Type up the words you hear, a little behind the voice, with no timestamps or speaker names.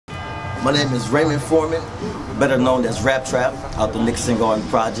My name is Raymond Foreman, better known as Rap Trap, out the Nicholson Garden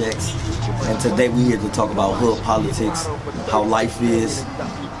Projects. And today we're here to talk about hood politics, how life is,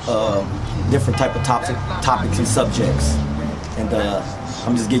 different type of topics and subjects. And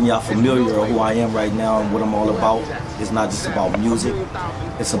I'm just getting y'all familiar with who I am right now and what I'm all about. It's not just about music,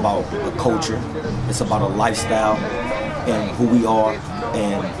 it's about a culture, it's about a lifestyle and who we are.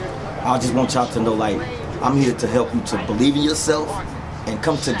 And I just want y'all to know, like, I'm here to help you to believe in yourself and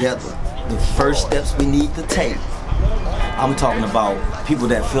come together. The first steps we need to take. I'm talking about people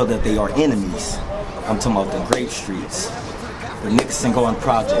that feel that they are enemies. I'm talking about the Grape Streets, the Nicholson Garden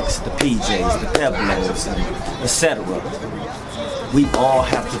Projects, the PJs, the Pueblos, etc. We all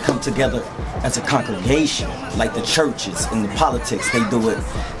have to come together as a congregation, like the churches and the politics. They do it.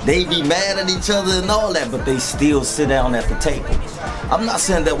 They be mad at each other and all that, but they still sit down at the table. I'm not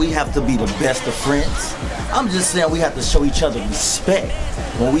saying that we have to be the best of friends. I'm just saying we have to show each other respect.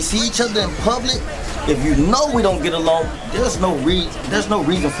 When we see each other in public, if you know we don't get along, there's no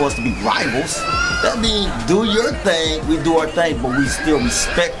reason for us to be rivals. That means do your thing, we do our thing, but we still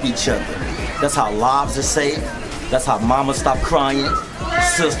respect each other. That's how lives are saved. That's how mamas stop crying,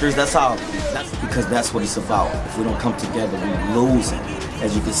 sisters. Because that's what it's about. If we don't come together, we losing.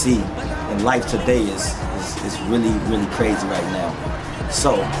 As you can see, and life today is really, really crazy right now.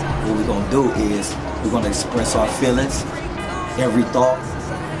 So what we're gonna do is we're gonna express our feelings, every thought,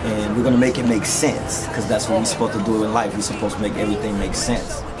 and we're gonna make it make sense. Because that's what we're supposed to do in life. We're supposed to make everything make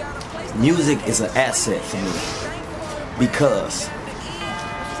sense. Music is an asset for me because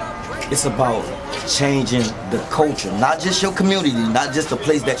it's about changing the culture, not just your community, not just the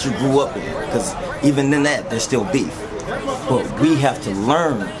place that you grew up in, because even in that, there's still beef. But we have to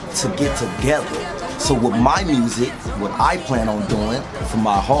learn to get together. So with my music, what I plan on doing from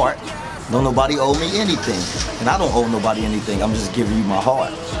my heart, don't nobody owe me anything. And I don't owe nobody anything, I'm just giving you my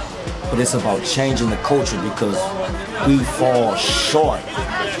heart. But it's about changing the culture because we fall short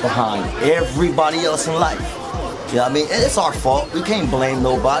behind everybody else in life. You know what I mean? And it's our fault, we can't blame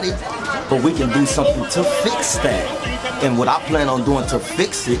nobody. But we can do something to fix that. And what I plan on doing to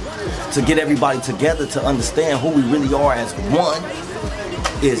fix it, to get everybody together to understand who we really are as one,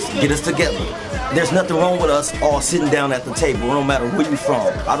 is get us together. There's nothing wrong with us all sitting down at the table, no matter where you from.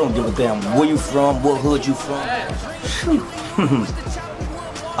 I don't give a damn where you from, what hood you from.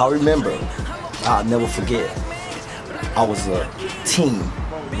 I remember, I'll never forget, I was a teen,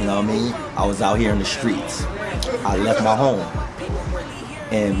 you know what I mean? I was out here in the streets. I left my home.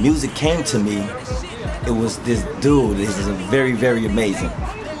 And music came to me. It was this dude. This is very, very amazing.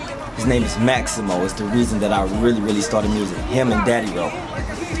 His name is Maximo. It's the reason that I really started music. Him and Daddy Ro.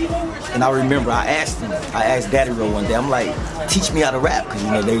 And I remember I asked Daddy Ro one day, I'm like, teach me how to rap, because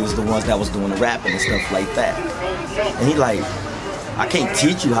you know they was the ones that was doing the rapping and stuff like that. And he like, I can't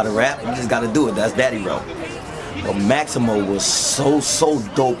teach you how to rap, you just gotta do it. That's Daddy Ro. But Maximo was so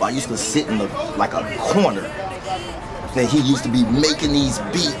dope. I used to sit in like a corner. That he used to be making these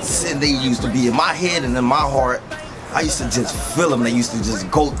beats, and they used to be in my head and in my heart. I used to just feel them. They used to just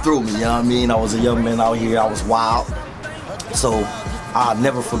go through me, you know what I mean? I was a young man out here, I was wild. So I'll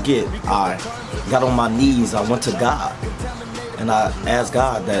never forget, I got on my knees, I went to God. And I asked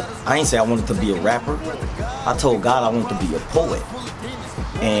God that, I ain't say I wanted to be a rapper. I told God I wanted to be a poet.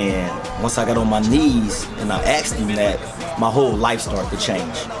 And once I got on my knees and I asked him that, my whole life started to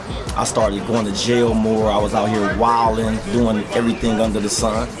change. I started going to jail more. I was out here wilding, doing everything under the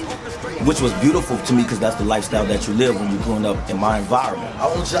sun, which was beautiful to me because that's the lifestyle that you live when you're growing up in my environment. I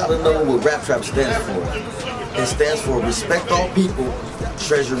want y'all to know what Rap Trap stands for. It stands for respect all people,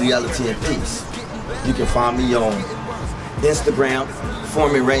 treasure reality and peace. You can find me on Instagram,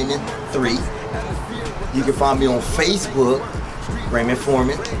 Foreman Raymond 3. You can find me on Facebook, Raymond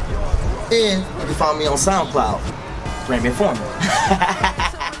Foreman. And you can find me on SoundCloud, Raymond Foreman.